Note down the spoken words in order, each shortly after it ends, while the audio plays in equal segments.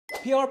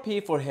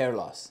PRP for hair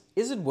loss.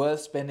 Is it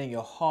worth spending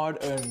your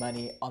hard-earned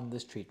money on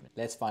this treatment?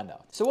 Let's find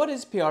out. So what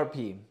is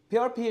PRP?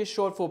 PRP is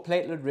short for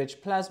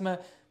platelet-rich plasma,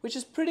 which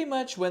is pretty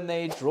much when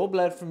they draw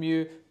blood from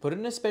you, put it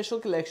in a special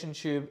collection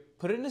tube,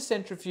 put it in a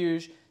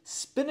centrifuge,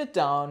 spin it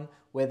down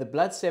where the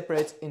blood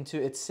separates into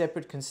its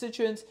separate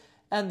constituents,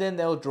 and then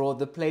they'll draw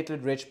the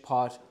platelet-rich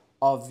part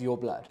of your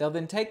blood. They'll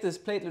then take this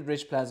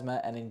platelet-rich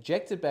plasma and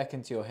inject it back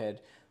into your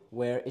head,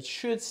 where it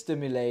should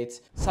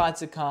stimulate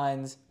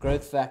cytokines,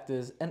 growth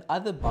factors, and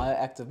other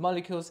bioactive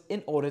molecules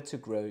in order to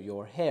grow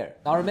your hair.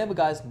 Now remember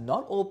guys,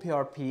 not all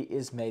PRP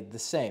is made the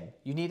same.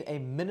 You need a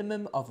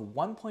minimum of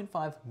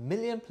 1.5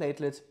 million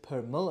platelets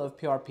per mil of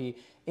PRP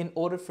in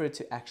order for it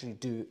to actually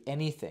do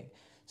anything.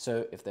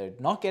 So if they're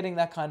not getting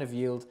that kind of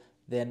yield,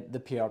 then the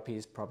PRP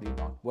is probably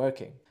not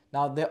working.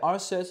 Now there are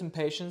certain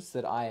patients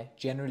that I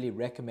generally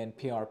recommend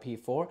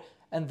PRP for,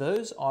 and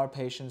those are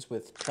patients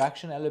with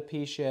traction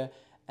alopecia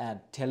and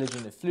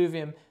telogen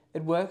effluvium.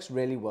 It works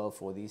really well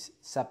for these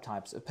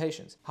subtypes of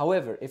patients.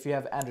 However, if you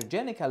have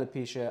androgenic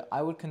alopecia,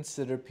 I would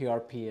consider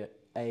PRP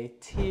a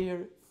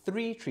tier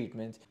 3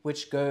 treatment,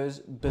 which goes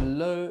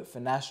below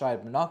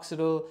finasteride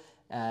minoxidil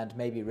and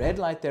maybe red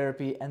light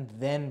therapy and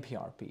then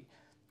PRP.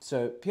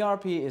 So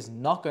PRP is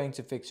not going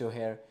to fix your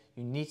hair.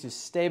 You need to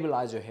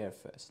stabilize your hair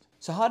first.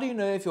 So how do you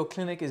know if your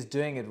clinic is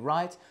doing it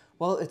right?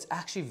 Well, it's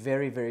actually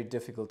very, very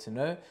difficult to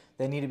know.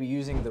 They need to be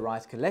using the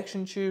right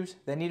collection tubes.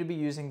 They need to be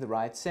using the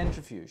right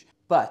centrifuge.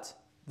 But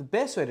the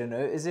best way to know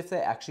is if they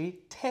actually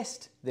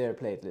test their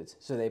platelets.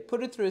 So they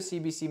put it through a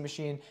CBC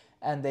machine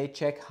and they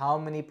check how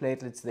many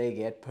platelets they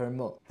get per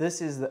mil.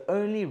 This is the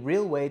only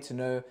real way to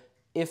know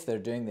if they're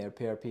doing their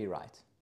PRP right.